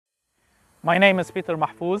My name is Peter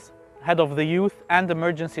Mahfouz, Head of the Youth and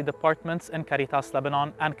Emergency Departments in Caritas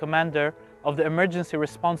Lebanon and Commander of the Emergency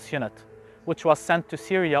Response Unit, which was sent to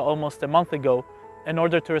Syria almost a month ago in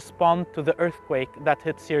order to respond to the earthquake that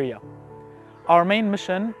hit Syria. Our main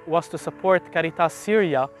mission was to support Caritas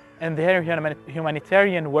Syria in their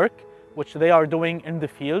humanitarian work, which they are doing in the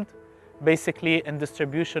field, basically in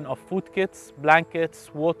distribution of food kits, blankets,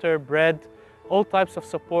 water, bread, all types of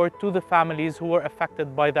support to the families who were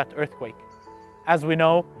affected by that earthquake. As we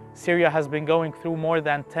know, Syria has been going through more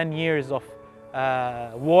than 10 years of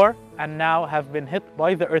war and now have been hit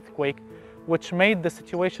by the earthquake, which made the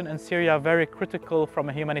situation in Syria very critical from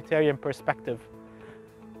a humanitarian perspective.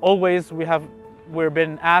 Always we're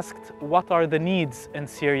been asked what are the needs in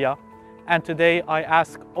Syria, and today I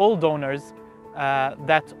ask all donors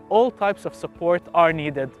that all types of support are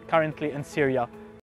needed currently in Syria.